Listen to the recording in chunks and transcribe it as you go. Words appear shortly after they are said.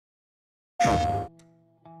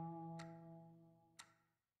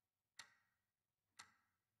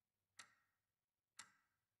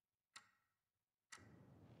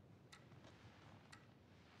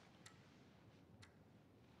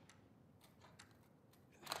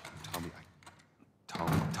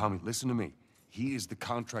Tommy, listen to me. He is the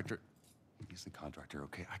contractor. He's the contractor,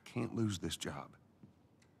 okay? I can't lose this job.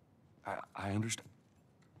 I understand.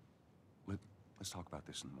 Let's talk about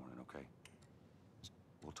this in the morning, okay?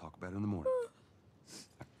 We'll talk about it in the morning.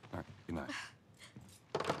 All right, good night.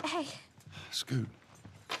 Hey. Scoot.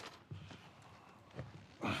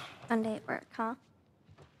 Monday at work, huh?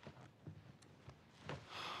 What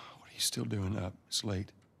are you still doing up? It's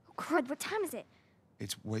late. Oh, crud, what time is it?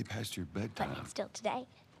 It's way past your bedtime. But it's still today.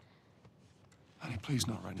 Honey, please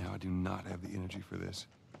not right now. I do not have the energy for this.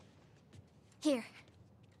 Here.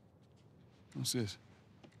 What's this?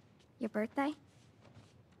 Your birthday?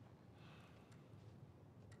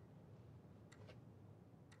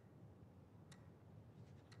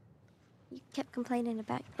 You kept complaining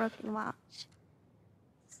about your broken watch.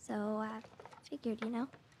 So I figured, you know.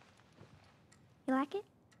 You like it?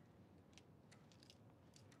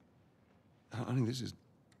 Honey, it's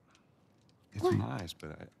What? nice,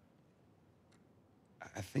 but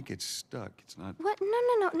I think it's stuck. It's not... What?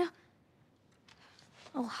 No.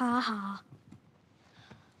 Oh, ha ha.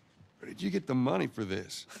 Where did you get the money for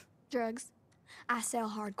this? Drugs. I sell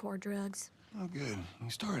hardcore drugs. Oh, good. You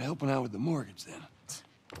started helping out with the mortgage then.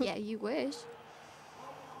 Yeah, you wish.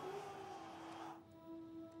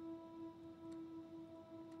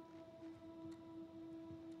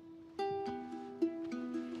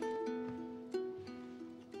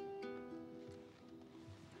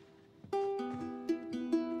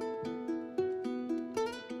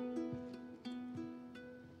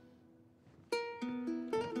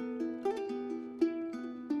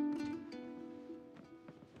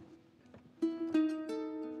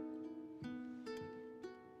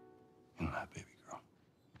 Good night, baby girl.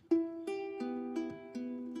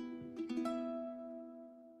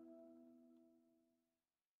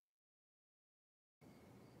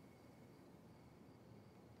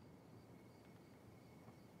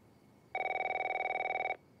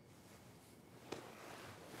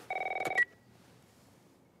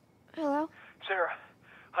 Hello? Sarah,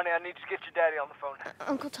 honey, I need to get your daddy on the phone.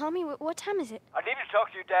 Uncle Tommy, what time is it? I need to talk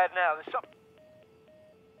to your dad now. There's something...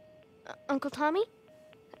 Uncle Tommy?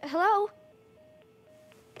 Hello?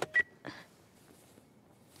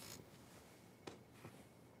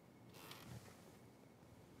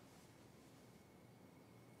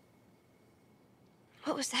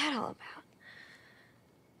 What was that all about?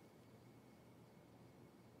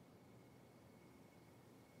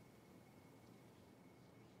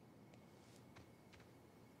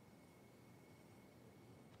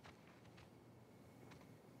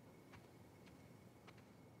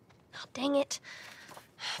 Oh, dang it.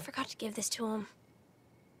 I forgot to give this to him.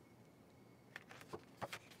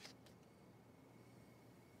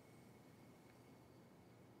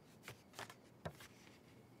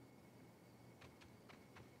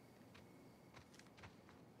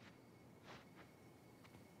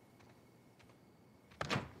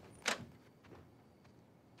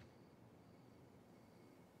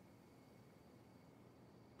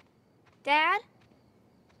 Dad?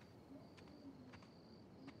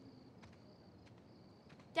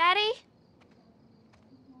 Daddy?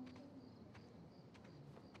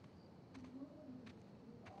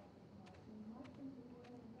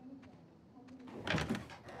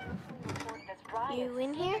 You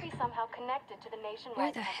in here? Be somehow connected to the nationwide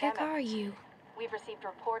Where the heck pandemic. are you? We've received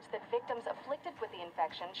reports that victims afflicted with the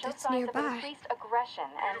infection show That's signs nearby. of increased aggression,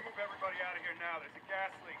 and Move everybody out of here now. There's a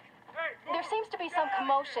gas leak. Hey, move! there seems to be some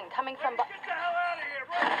commotion coming from... Get the hell out of here,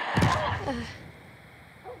 bro!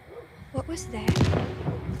 What was that?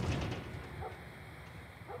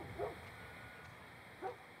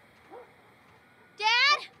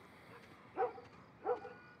 Dad?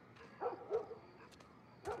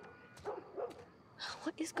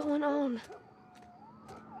 What is going on?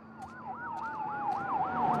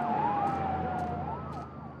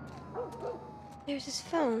 There's his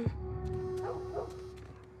phone.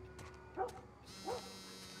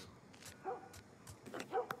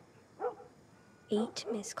 8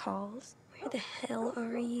 missed calls. Where the hell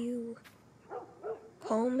are you?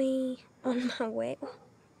 Call me on my way.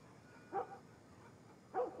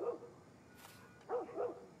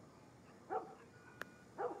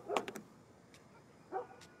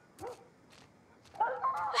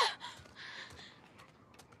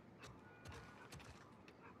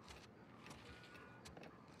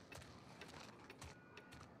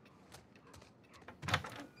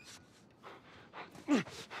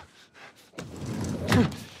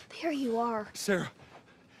 There you are. Sarah,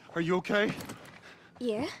 are you okay?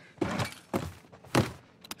 Yeah?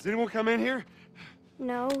 Does anyone come in here?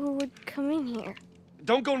 No, who would come in here?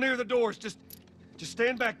 Don't go near the doors. Just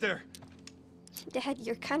stand back there. Dad,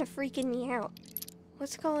 you're kind of freaking me out.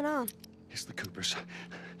 What's going on? It's the Coopers.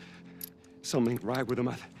 Something ain't right with them.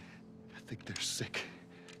 I think they're sick.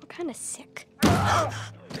 What kind of sick?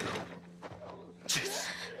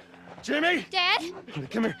 Jimmy! Dad?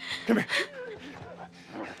 Come here. Come here.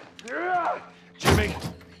 Jimmy!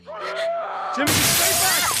 Jimmy, just stay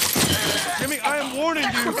back! Jimmy, I am warning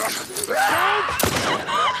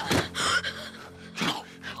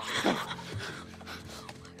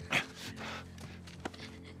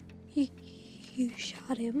you. You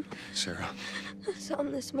shot him. Sarah. I saw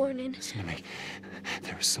him this morning. Listen to me.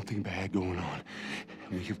 There is something bad going on.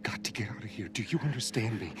 We have got to get out of here. Do you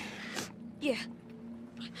understand me? Yeah.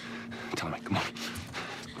 Tommy, come on.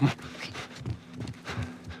 Come on.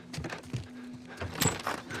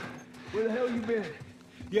 Where the hell you been?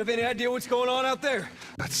 You have any idea what's going on out there?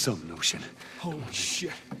 Got some notion. Holy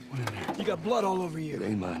shit. What in there? You got blood all over It you.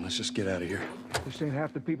 ain't mine. Let's just get out of here. This ain't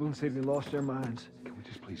half the people in the city lost their minds. Can we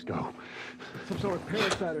just please go? Some sort of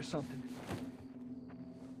parasite or something.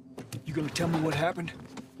 You gonna tell me what happened?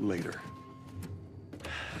 Later.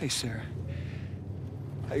 Hey, Sarah.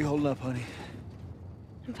 How you holding up, honey?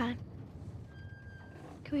 I'm fine.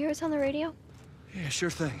 Can we hear what's on the radio? Yeah, sure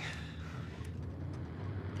thing.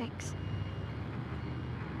 Thanks.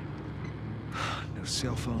 No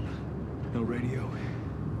cell phone, no radio.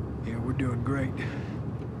 Yeah, we're doing great.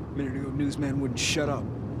 A minute ago, newsman wouldn't shut up.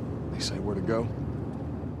 They say where to go?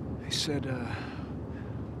 They said,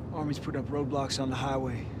 Army's put up roadblocks on the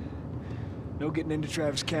highway. No getting into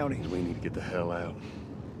Travis County. We need to get the hell out.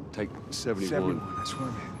 Take 71. 71, that's where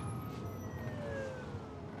I'm headed.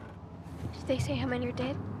 Did they say how many are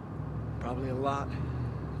dead? Probably a lot.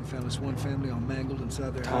 They found this one family all mangled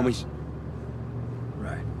inside their Tommy. house.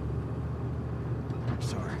 Right. I'm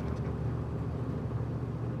sorry.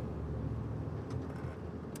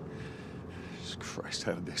 Jesus Christ,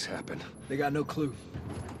 how did this happen? They got no clue.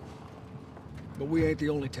 But we ain't the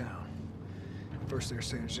only town. First they're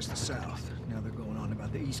saying it's just the South. Now they're going on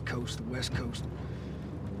about the East Coast, the West Coast.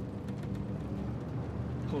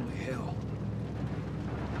 Holy hell.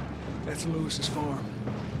 That's Lewis's farm.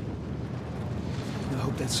 I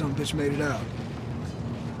hope that sumbitch made it out.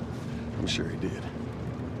 I'm sure he did.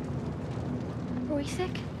 Were we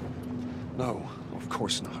sick? No, of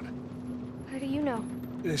course not. How do you know?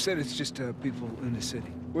 They said it's just people in the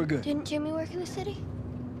city. We're good. Didn't Jimmy work in the city?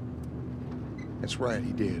 That's right,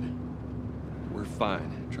 he did. We're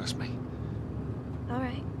fine, trust me. All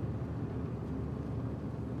right.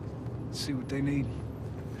 Let's see what they need.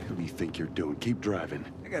 Who do you think you're doing? Keep driving.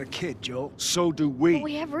 I got a kid, Joel. So do we. But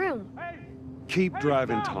we have room. Hey! Keep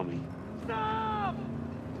driving, stop! Tommy. Stop!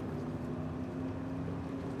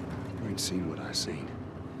 You ain't seen what I seen.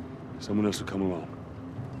 Someone else will come along.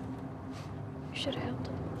 You should have helped.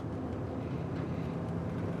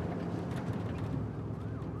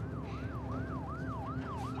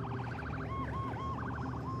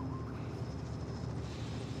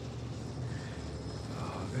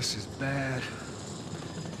 Oh, this is bad.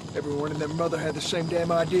 Everyone and their mother had the same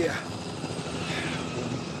damn idea.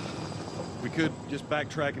 We could just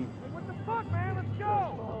backtrack and... What the fuck, man? Let's go!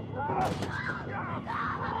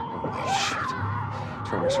 Holy shit.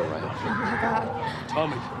 Turn us around. Oh my God.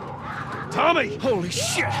 Tommy! Tommy! Holy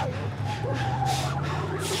shit!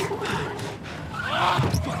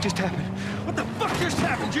 What the fuck just happened? What the fuck just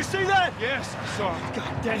happened? Did you see that? Yes, I saw it.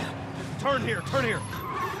 God damn. Turn here, turn here.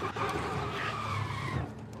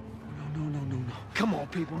 No. Come on,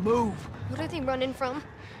 people, move. What are they running from?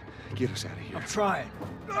 Get us out of here. I'm trying.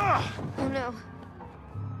 Oh no.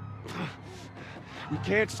 We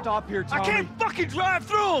can't stop here, Tommy. I can't fucking drive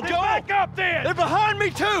through them, Then Joel! back up then! They're behind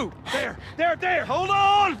me, too! There! Hold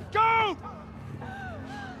on! Go!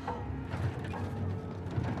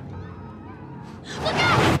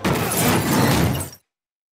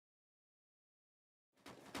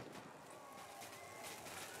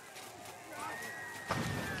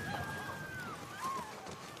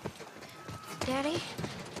 Daddy?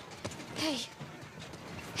 Hey.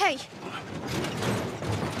 Hey!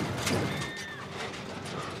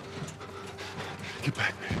 Get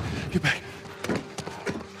back. Get back.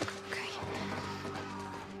 Okay.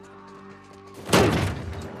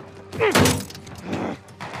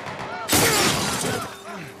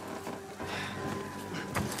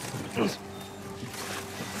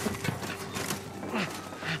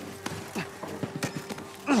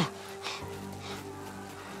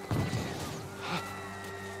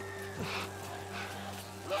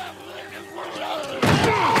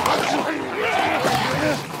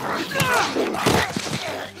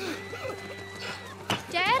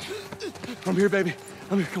 Dad? I'm here, baby.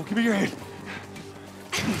 I'm here. Come on, give me your hand.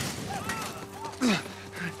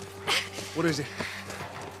 What is it?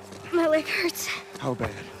 My leg hurts. How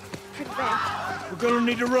bad? Pretty bad. We're gonna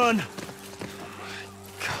need to run.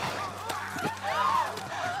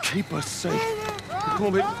 Keep us safe. Come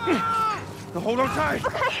on, baby. Now hold on tight.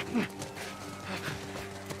 Okay.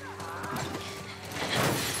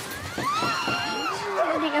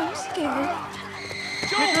 Daddy, I'm scared.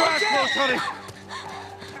 Keep your eyes closed, honey.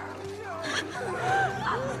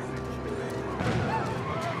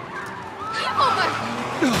 Oh my!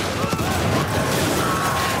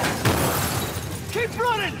 Keep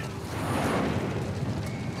running!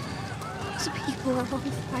 Those people are on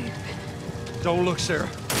fire. Don't look, Sarah.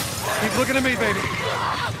 Keep looking at me, baby.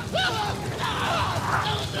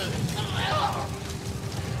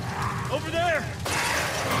 Over there!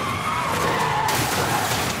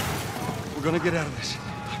 We're gonna get out of this.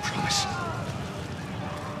 I promise.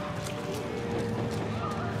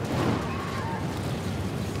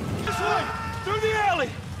 This way! Through the alley!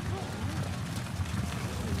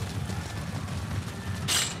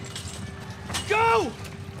 Go!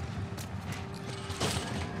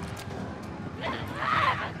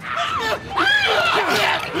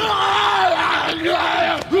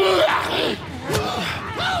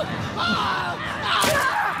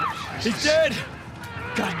 He's dead!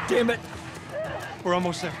 God damn it! We're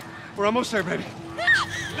almost there. We're almost there, baby.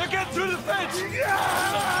 They're getting through the fence!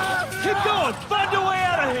 Keep going! Find a way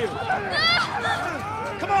out of here!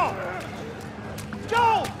 Come on!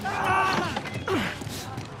 Go!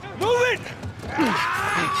 Move it!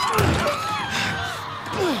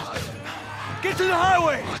 Get to the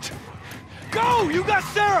highway! What? Go! You got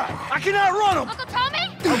Sarah! I cannot run him! Uncle Tommy?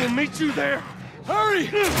 I will meet you there. Hurry!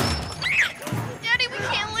 Daddy, we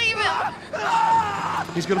can't leave him.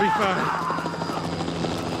 He's gonna be fine.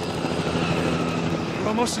 We're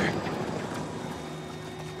almost there.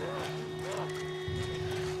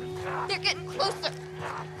 They're getting closer.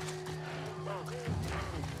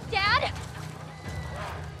 Dad?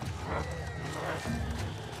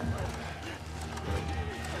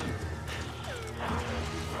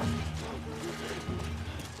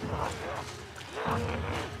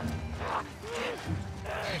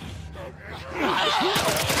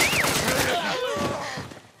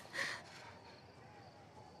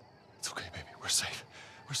 It's okay, baby. We're safe.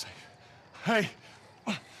 We're safe. Hey,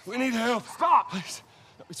 we need help. Stop! Please.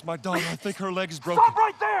 It's my daughter. I think her leg is broken. Stop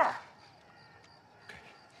right there! Okay.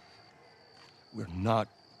 We're not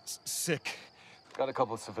sick. Got a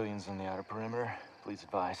couple of civilians in the outer perimeter. Please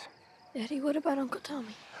advise. Daddy, what about Uncle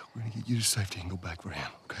Tommy? We're gonna get you to safety and go back for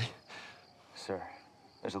him, okay? Sir,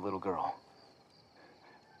 there's a little girl.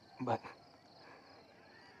 But...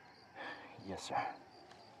 Yes, sir.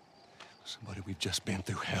 Somebody, we've just been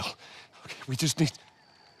through hell. Okay, we just need...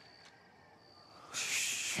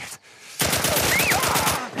 Shit.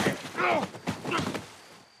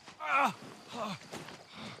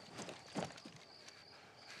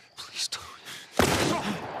 Please don't.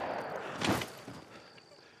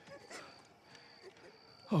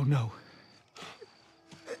 Oh, no.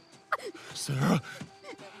 Sarah.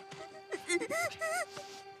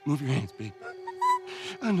 Move your hands, baby.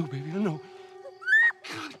 I know, baby, I know.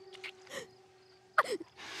 God.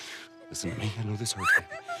 Listen to me. I know this hurts, baby.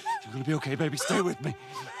 You're gonna be okay, baby. Stay with me.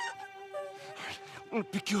 All right, I'm gonna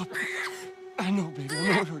pick you up. I know, baby. I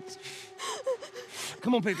know it hurts.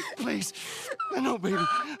 Come on, baby, please. I know, baby.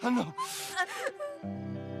 I know.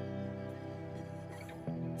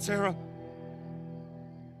 Sarah.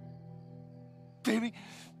 Baby.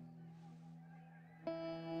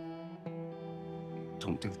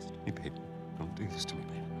 Don't do this to me, baby. Don't do this to me,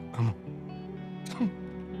 baby. Come on.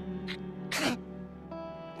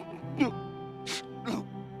 No. No.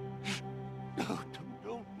 No,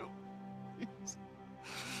 no, no. Please.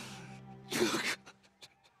 Oh,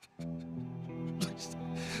 God. Please.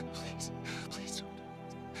 Please. Please don't.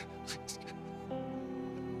 Please.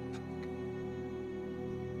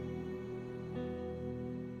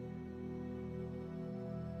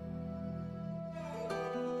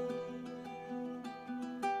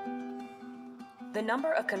 The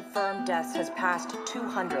number of confirmed deaths has passed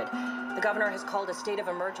 200. The governor has called a state of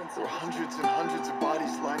emergency. There are hundreds and hundreds of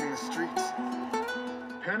bodies lining the streets.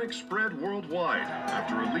 Panic spread worldwide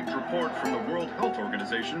after a leaked report from the World Health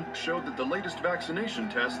Organization showed that the latest vaccination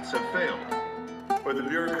tests have failed. With the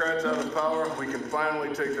bureaucrats out of power, we can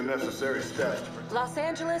finally take the necessary steps. Los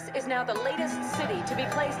Angeles is now the latest city to be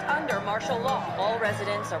placed under martial law. All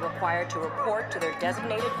residents are required to report to their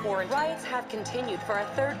designated quarantine. Riots have continued for a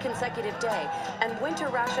third consecutive day, and winter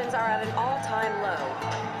rations are at an all-time low.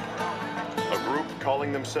 A group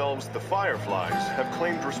calling themselves the Fireflies have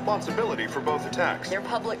claimed responsibility for both attacks. Their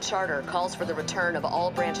public charter calls for the return of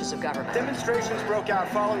all branches of government. Demonstrations broke out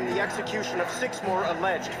following the execution of 6 more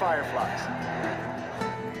alleged Fireflies.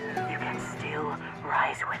 You can still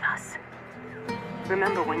rise with us.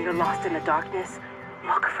 Remember, when you're lost in the darkness,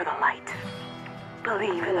 look for the light.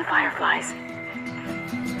 Believe in the Fireflies.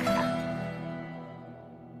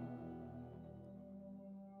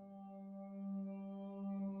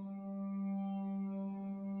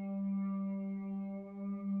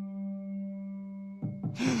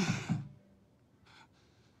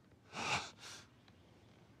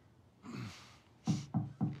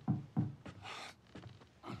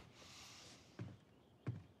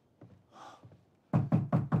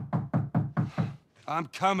 I'm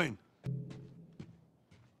coming.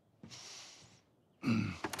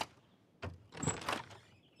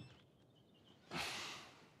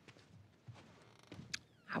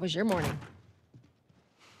 How was your morning?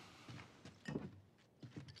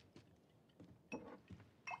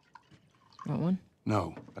 Want one?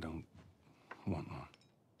 No, I don't want one.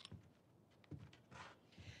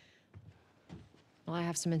 Well, I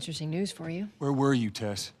have some interesting news for you. Where were you,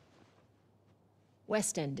 Tess?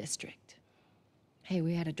 West End District. Hey,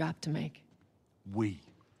 we had a drop to make. We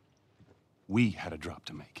had a drop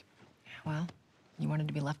to make. Well, you wanted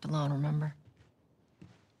to be left alone, remember?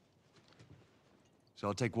 So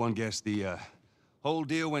I'll take one guess. The whole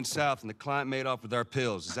deal went south and the client made off with our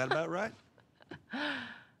pills. Is that about right?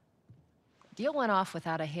 Deal went off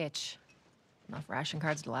without a hitch. Enough ration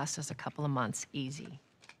cards to last us a couple of months, easy.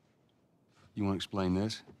 You want to explain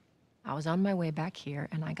this? I was on my way back here,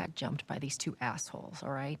 and I got jumped by these 2 assholes,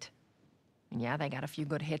 all right? And yeah, they got a few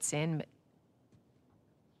good hits in, but...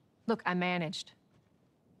 Look, I managed.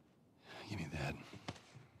 Give me that.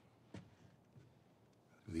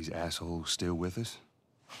 Are these assholes still with us?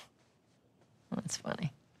 That's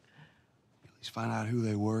funny. At least find out who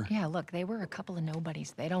they were. Yeah, look, they were a couple of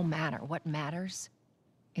nobodies. They don't matter. What matters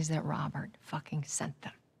is that Robert fucking sent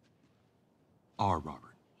them. Our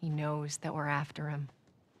Robert. He knows that we're after him.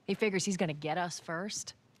 He figures he's gonna get us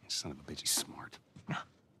first. Son of a bitch, he's smart. No.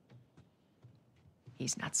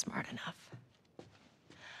 He's not smart enough.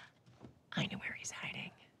 I know where he's hiding.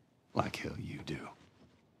 Like hell you do.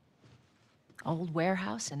 Old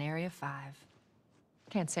warehouse in Area 5.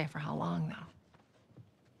 Can't say for how long, though.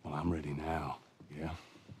 Well, I'm ready now, yeah?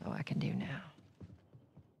 Oh, I can do now.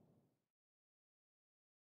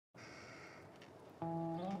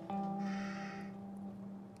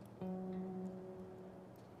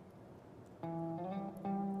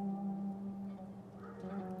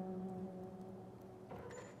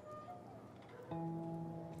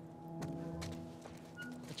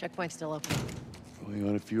 The checkpoint's still open. Only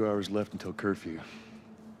got a few hours left until curfew.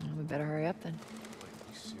 Well, we better hurry up then.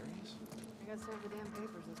 You serious? I got served the damn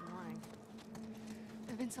papers this morning.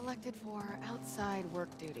 I've been selected for outside work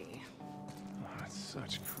duty. Oh, that's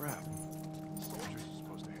such crap. Soldiers are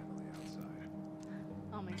supposed to handle the outside.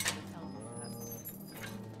 I'll make sure to tell them that.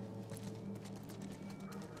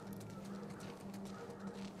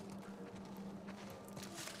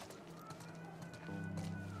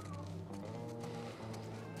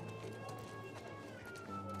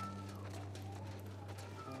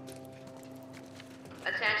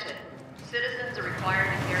 Attention. Citizens are required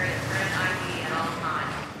to carry a current ID at all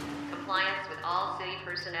times. Compliance with all city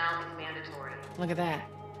personnel is mandatory. Look at that.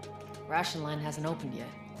 Ration line hasn't opened yet.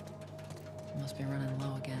 Must be running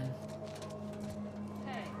low again.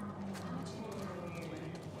 Hey.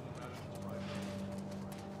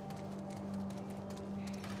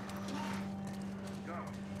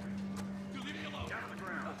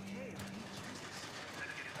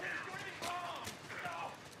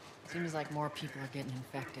 Seems like more people are getting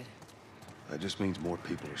infected. That just means more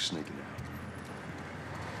people are sneaking out.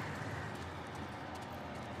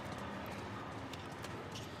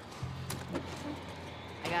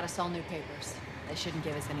 I got us all new papers. They shouldn't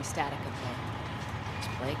give us any static info. Just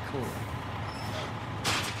play it cool.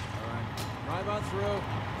 All right, drive on through.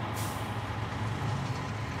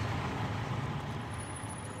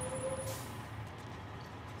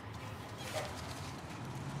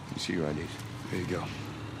 You see your IDs? There you go.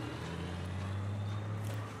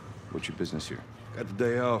 What's your business here? Got the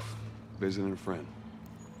day off. Visiting a friend.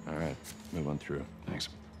 All right, move on through. Thanks.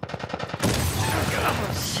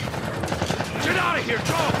 Get out of here,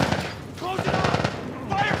 Joe! Close it up!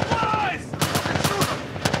 Fireflies!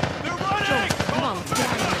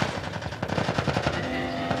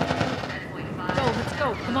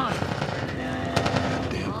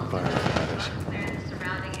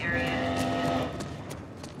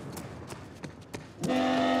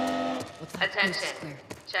 Attention. Clear.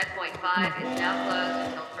 Checkpoint 5 is now closed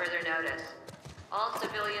until further notice. All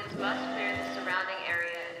civilians must clear the surrounding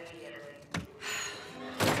area immediately.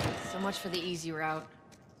 So much for the easy route.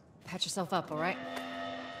 Patch yourself up, all right?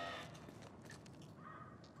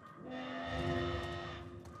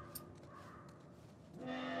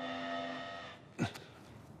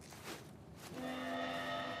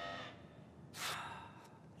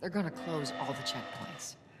 They're gonna close all the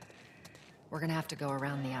checkpoints. We're gonna have to go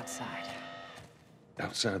around the outside.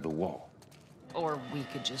 Outside the wall. Or we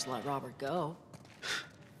could just let Robert go.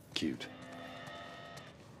 Cute.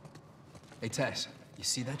 Hey, Tess, you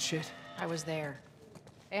see that shit? I was there.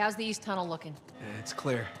 Hey, how's the East Tunnel looking? It's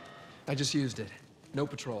clear. I just used it. No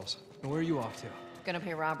patrols. And where are you off to? Gonna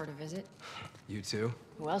pay Robert a visit? You too?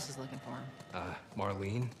 Who else is looking for him?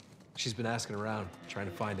 Marlene. She's been asking around, trying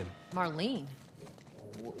to find him. Marlene?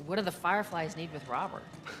 What do the Fireflies need with Robert?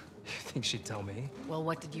 You think she'd tell me? Well,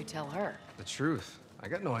 what did you tell her? The truth. I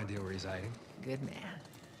got no idea where he's hiding. Good man.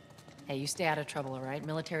 Hey, you stay out of trouble, all right?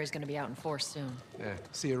 Military's gonna be out in force soon. Yeah,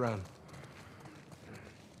 see you around.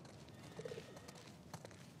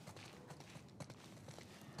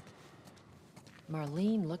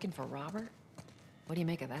 Marlene looking for Robert? What do you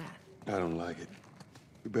make of that? I don't like it.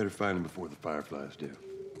 We better find him before the Fireflies do.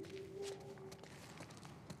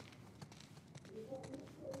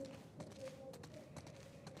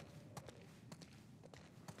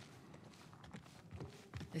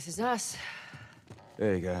 This is us.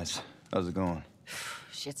 Hey, guys. How's it going?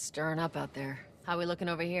 Shit's stirring up out there. How we looking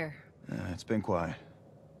over here? It's been quiet.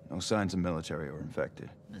 No signs of military or infected.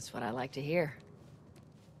 That's what I like to hear.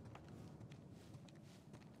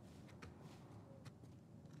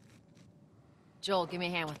 Joel, give me a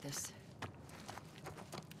hand with this.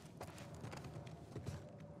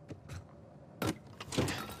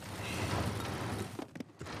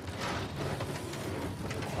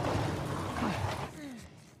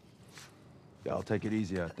 Y'all take it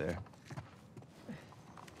easy out there.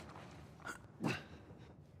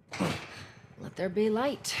 Let there be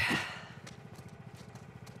light.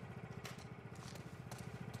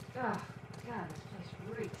 Oh, God, this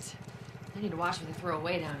place reeks. I need to watch what they throw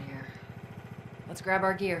away down here. Let's grab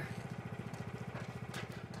our gear.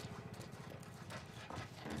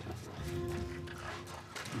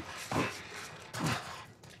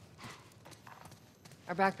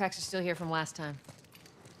 Our backpacks are still here from last time.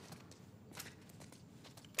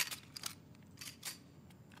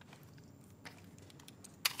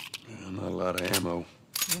 Not a lot of ammo.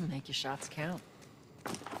 You'll make your shots count.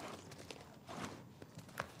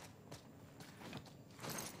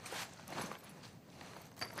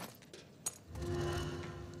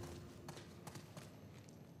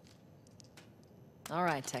 All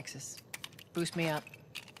right, Texas. Boost me up.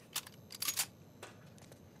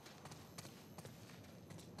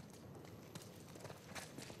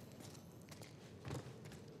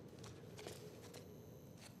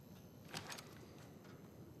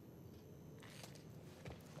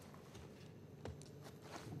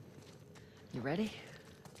 You ready?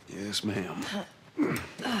 Yes, ma'am.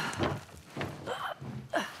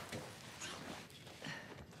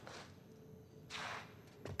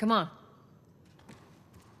 Come on.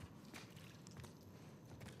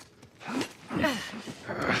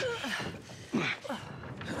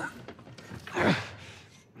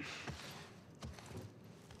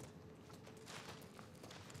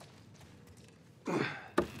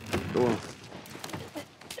 Go on.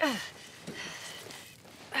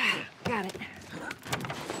 Got it.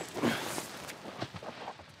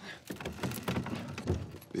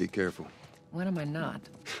 Be careful. When am I not?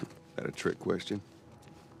 That a trick question?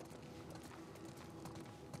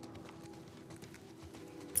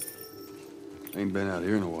 Ain't been out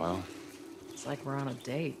here in a while. It's like we're on a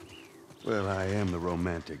date. Well, I am the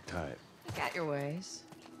romantic type. Got your ways.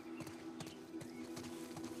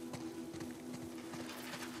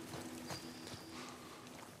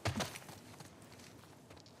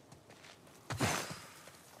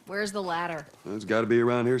 Where's the ladder? Well, it's got to be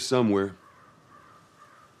around here somewhere.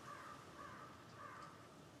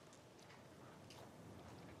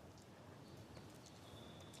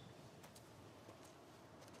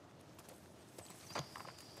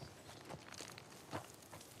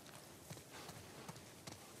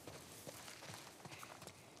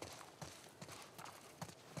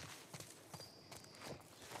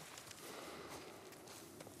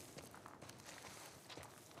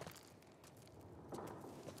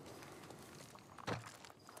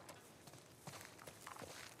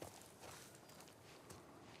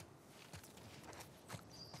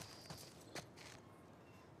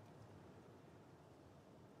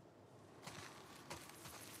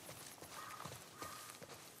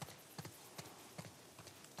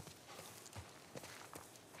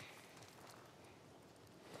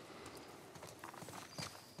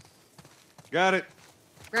 Got it.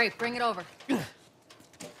 Great, bring it over.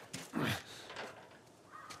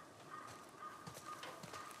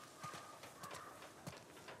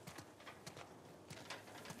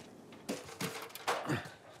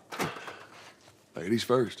 Ladies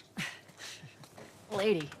first.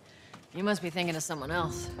 Lady, you must be thinking of someone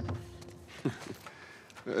else.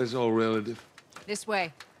 That's all relative. This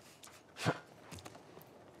way.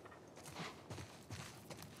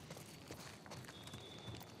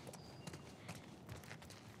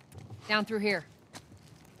 Down through here.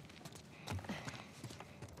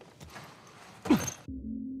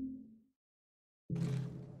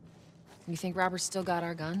 You think Robert's still got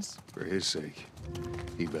our guns? For his sake,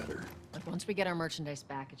 he better. Look, once we get our merchandise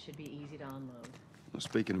back, it should be easy to unload. Well,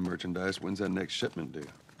 speaking of merchandise, when's that next shipment due?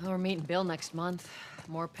 Oh, we're meeting Bill next month.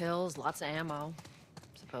 More pills, lots of ammo.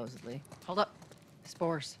 Supposedly. Hold up.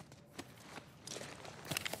 Spores.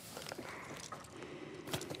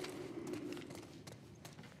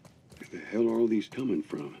 Where the hell are all these coming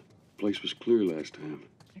from? Place was clear last time.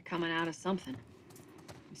 They're coming out of something.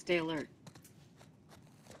 Stay alert.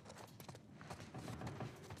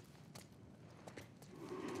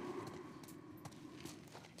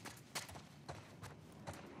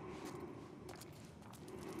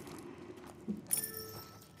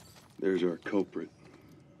 There's our culprit.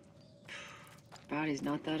 Body's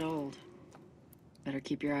not that old. Better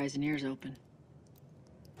keep your eyes and ears open.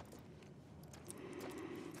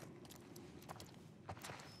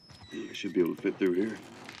 Yeah, I should be able to fit through here.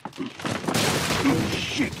 Oh,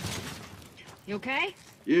 shit! You okay?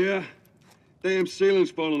 Yeah. Damn ceiling's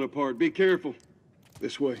falling apart. Be careful.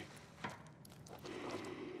 This way.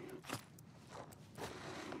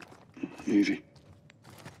 Easy.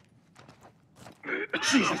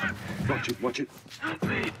 Jesus! Watch it, watch it. Help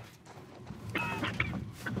me.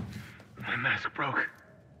 My mask broke.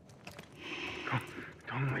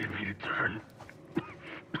 Don't leave me to turn.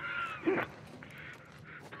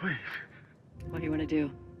 Please. What do you want to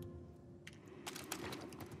do?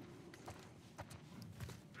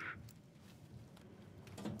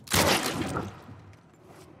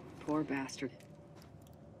 Poor bastard.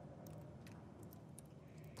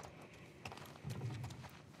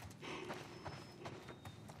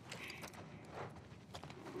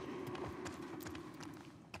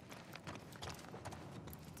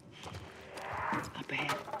 Up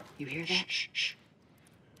ahead. You hear that? Shh, shh.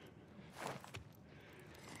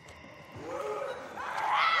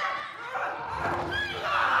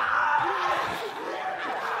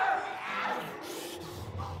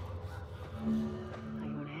 How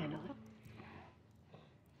you want to handle it?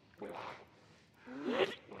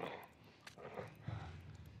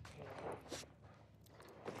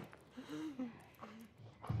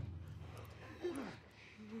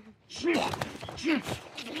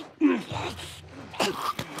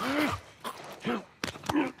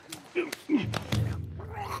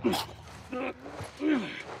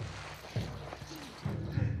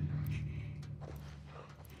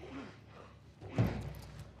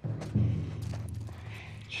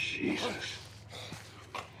 Jesus.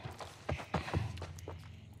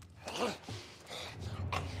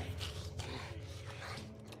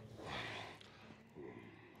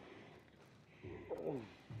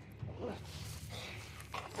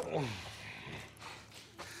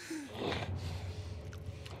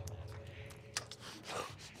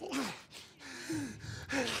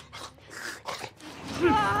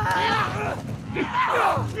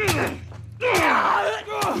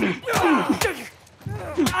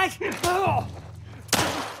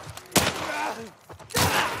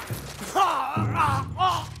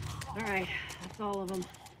 All right, that's all of them.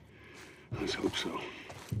 Let's hope so.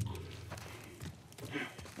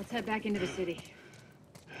 Let's head back into the city.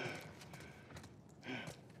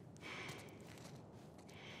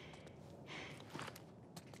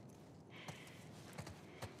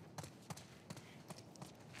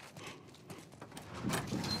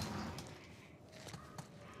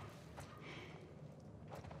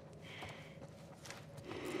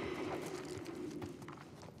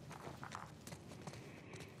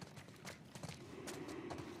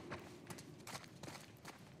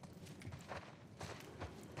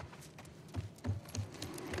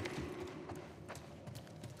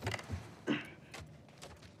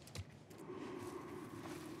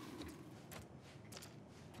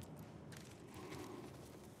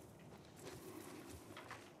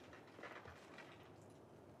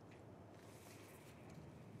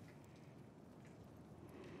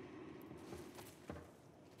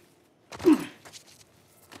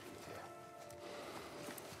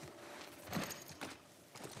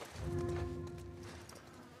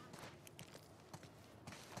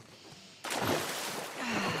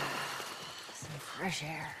 fresh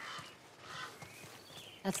air.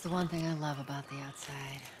 That's the one thing I love about the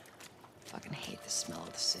outside. Fucking hate the smell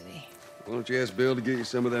of the city. Why don't you ask Bill to get you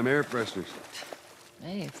some of them air fresheners?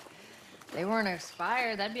 Hey, if they weren't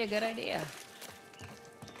expired, that'd be a good idea.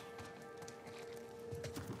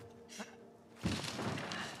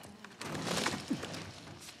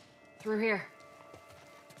 Through here.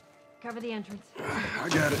 Cover the entrance. I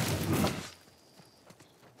got it.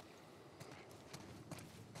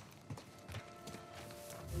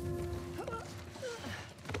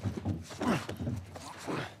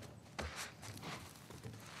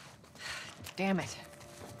 Damn it.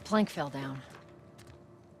 Plank fell down.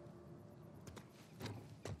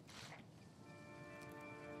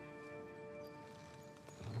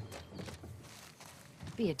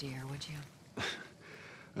 Be a dear, would you?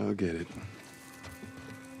 I'll get it.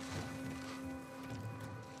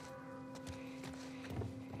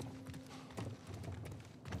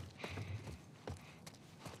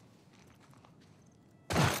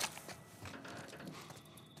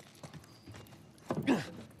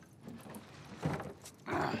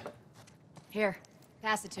 Here,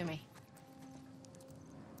 pass it to me.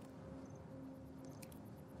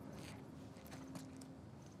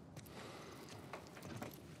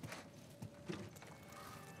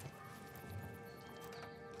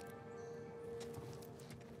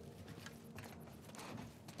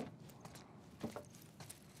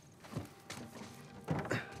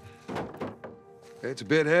 It's a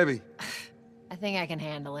bit heavy. I think I can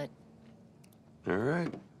handle it. All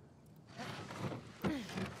right.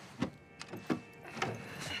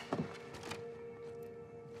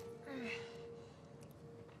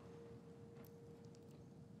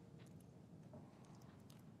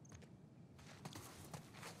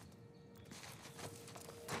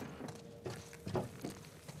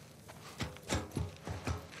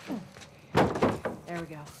 There we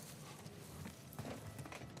go.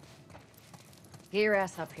 Get your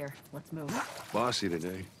ass up here. Let's move. Bossy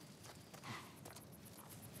today.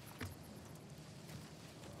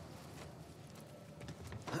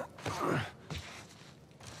 I'm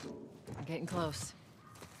getting close.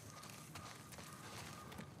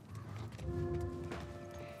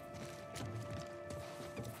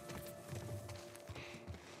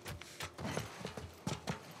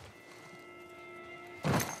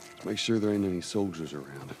 Make sure there ain't any soldiers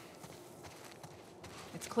around.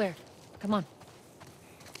 It's clear. Come on.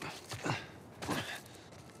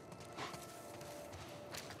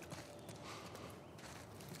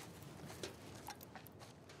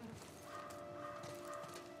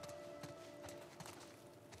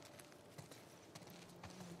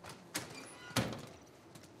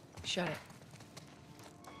 Shut it.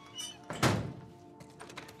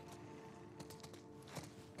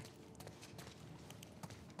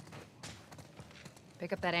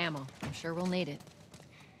 Pick up that ammo. I'm sure we'll need it.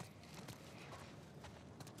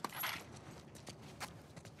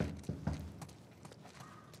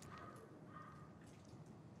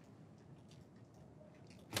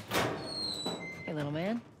 Hey, little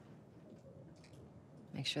man.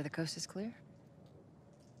 Make sure the coast is clear.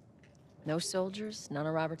 No soldiers, none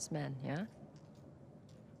of Robert's men, yeah?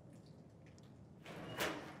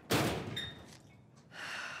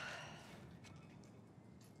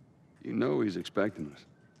 You know he's expecting us.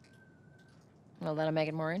 Well, that'll make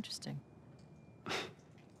it more interesting.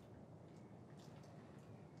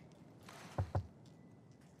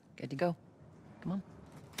 Good to go. Come on.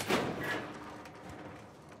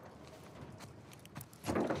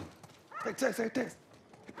 Hey, Tess, hey, Tess.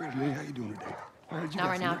 Hey, pretty lady, how you doing today? All right, Not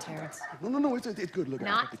right now, Terrence. No, it's good. Look,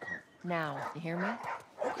 Not now. You hear me?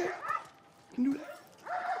 Okay, you can do that.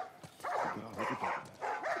 I'll help you talk about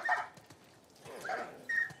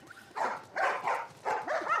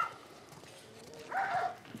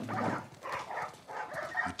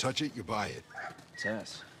it. You touch it, you buy it.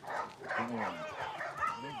 Tess, come on.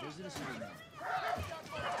 Visit us again.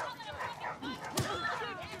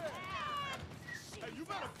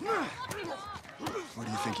 Where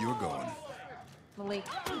do you think you're going? Malik,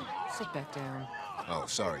 sit back down. Oh,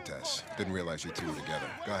 sorry, Tess. Didn't realize you two were together.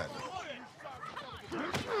 Go ahead.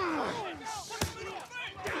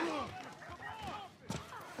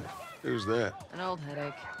 Who's that? An old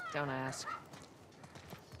headache. Don't ask.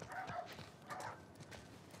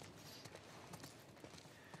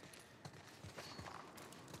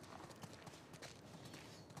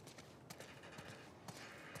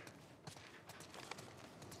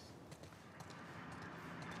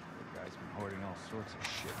 The guy's been hoarding all sorts of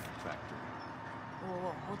shit in the factory.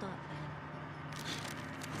 Whoa, hold on, man.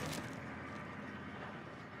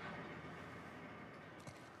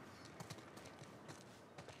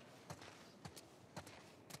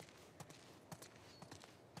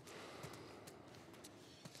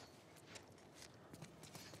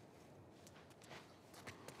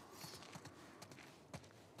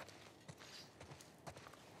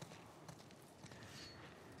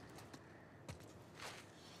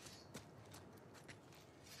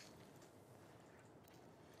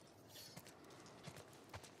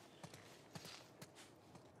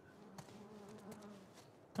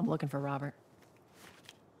 I'm looking for Robert.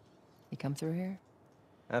 He come through here?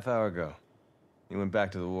 Half hour ago. He went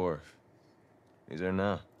back to the wharf. He's there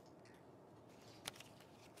now.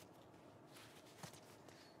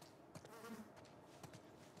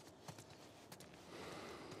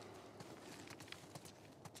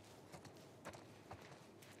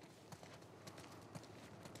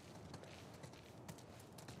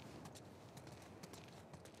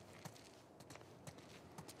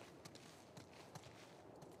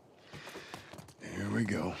 Here we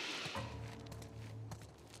go.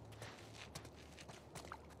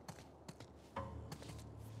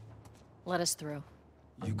 Let us through.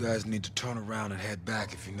 You guys need to turn around and head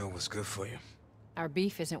back if you know what's good for you. Our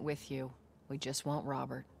beef isn't with you. We just want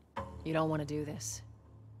Robert. You don't want to do this.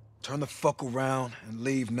 Turn the fuck around and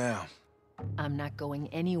leave now. I'm not going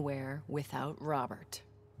anywhere without Robert.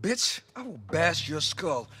 Bitch, I will bash your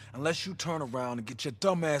skull unless you turn around and get your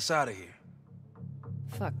dumb ass out of here.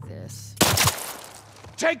 Fuck this.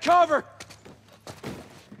 Take cover!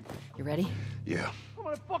 You ready? Yeah. I'm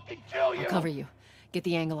gonna fucking kill you! I'll cover you. Get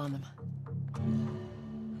the angle on them.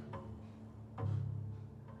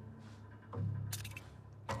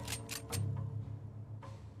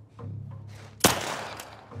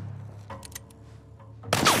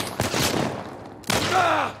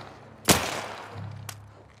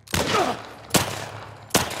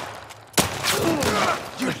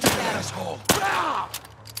 You asshole!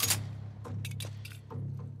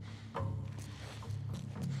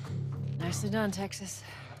 Nicely done, Texas.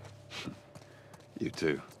 You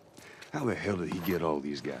too. How the hell did he get all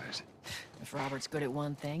these guys? If Robert's good at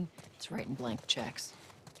one thing, it's writing blank checks.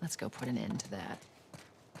 Let's go put an end to that.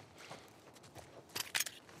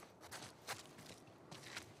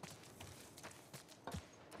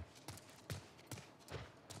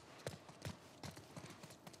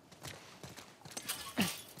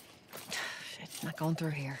 Shit, not going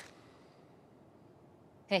through here.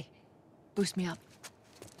 Hey, boost me up.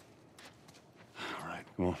 All right,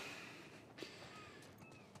 come on.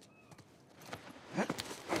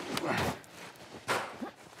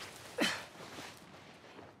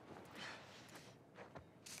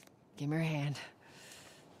 Give me your hand.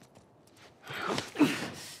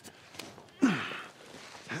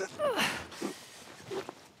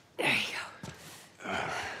 There you go.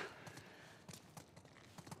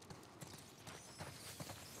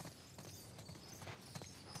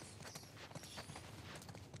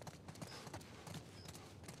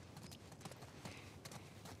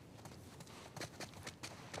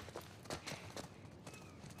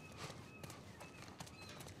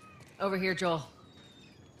 Over here, Joel.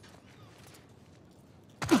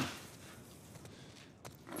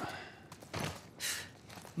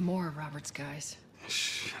 More of Robert's guys.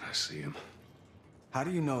 Shit, I see him. How do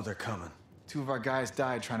you know they're coming? 2 of our guys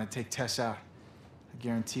died trying to take Tess out. I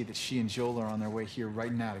guarantee that she and Joel are on their way here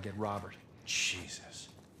right now to get Robert. Jesus.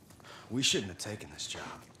 We shouldn't have taken this job.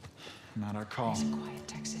 Not our call. Nice and quiet,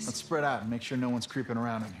 Texas. Let's spread out and make sure no one's creeping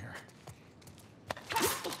around in here.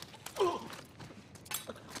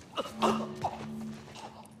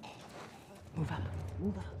 Move up.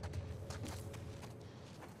 Move up.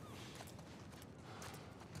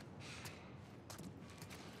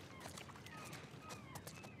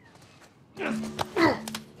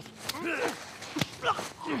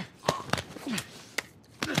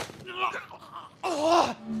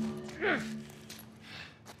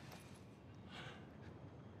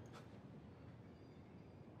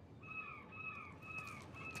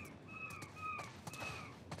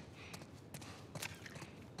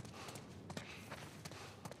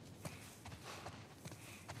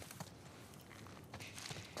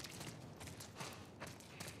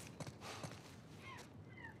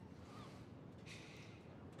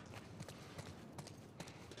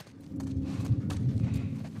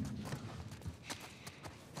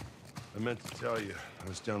 I meant to tell you, I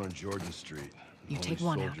was down on Jordan Street. You Only take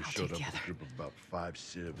one out, soldiers I'll showed take the up with other. a group of about 5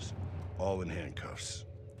 civs, all in handcuffs.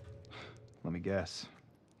 Let me guess.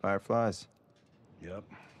 Fireflies? Yep.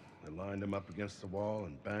 They lined them up against the wall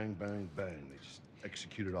and bang, bang, bang. They just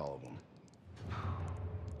executed all of them.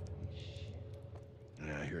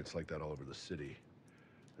 Yeah, I hear it's like that all over the city.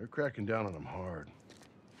 They're cracking down on them hard.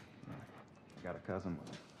 I got a cousin with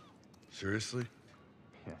him. Seriously?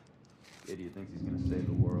 Yeah. Idiot thinks he's gonna save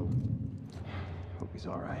the world. Hope he's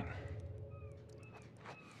all right.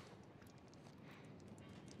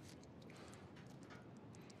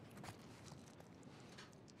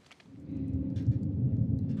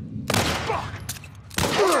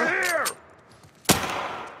 Over here!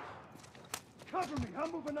 Cover me,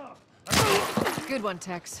 I'm moving up. Good one,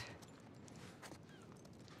 Tex.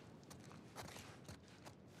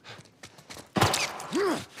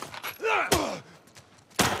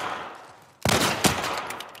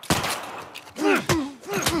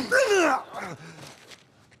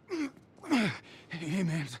 Hey,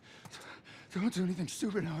 man. Don't do anything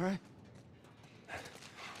stupid, all right?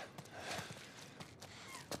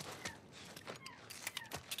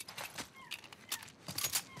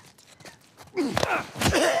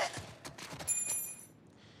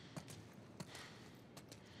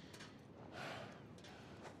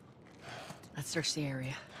 Let's search the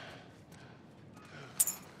area.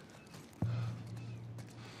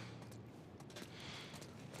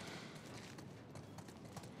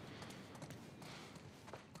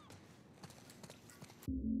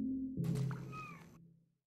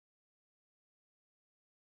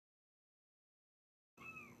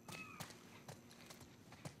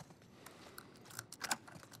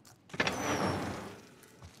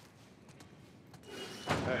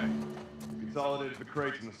 Hey, we consolidated the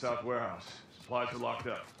crates in the south warehouse. Supplies are locked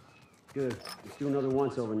up. Good. Let's do another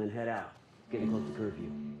once-over and then head out. It's getting close to curfew.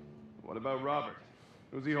 What about Robert?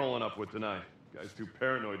 Who's he holing up with tonight? Guy's too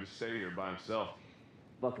paranoid to stay here by himself.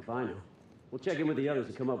 Fuck if I know. We'll check in with the others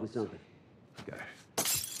and come up with something. Okay.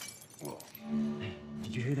 Whoa. Hey,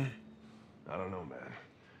 did you hear that? I don't know, man.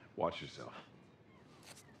 Watch yourself.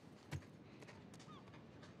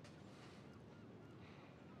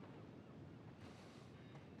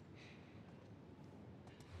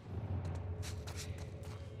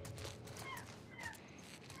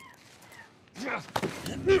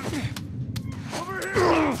 Over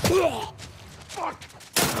here! Fuck!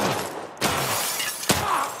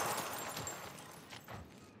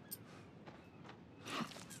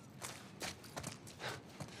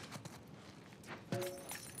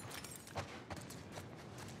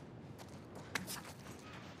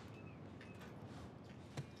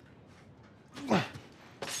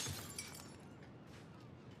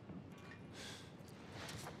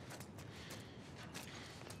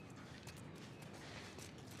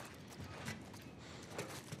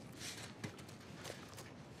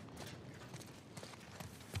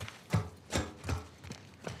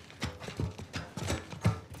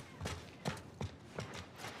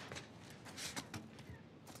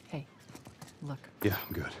 Hey, look. Yeah,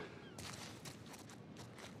 I'm good.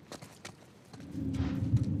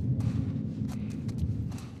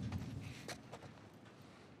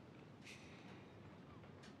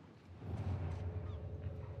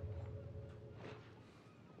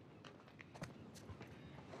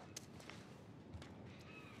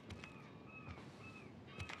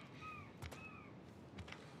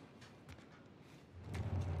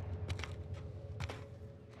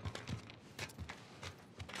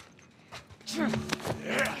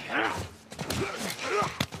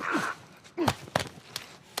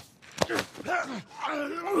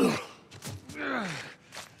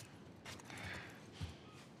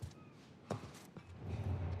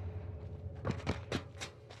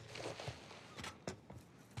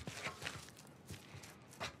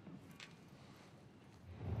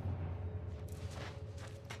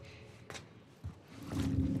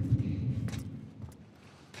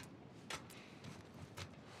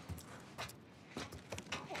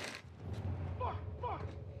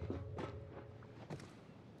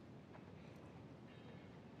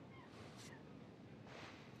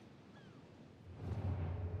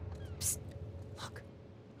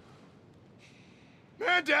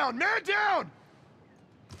 Man down! Man down!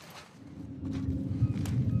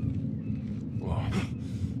 Whoa.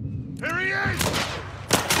 Here he is!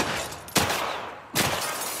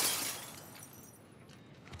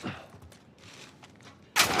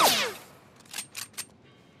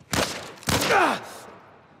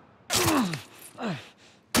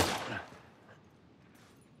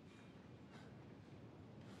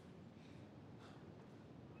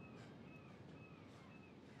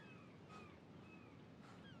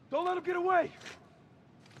 Don't let him get away!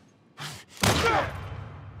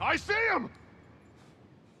 I see him!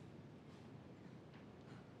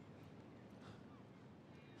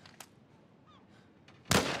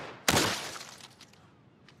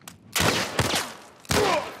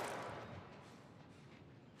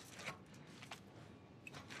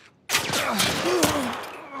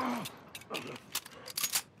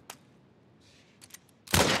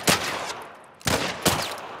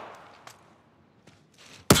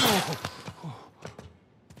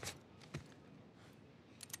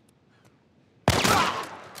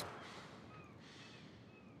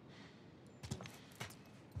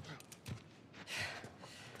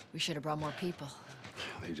 We should have brought more people.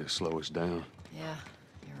 They just slow us down. Yeah,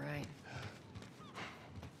 you're right.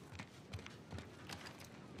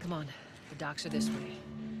 Come on, the docks are this way.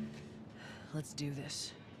 Let's do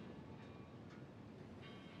this.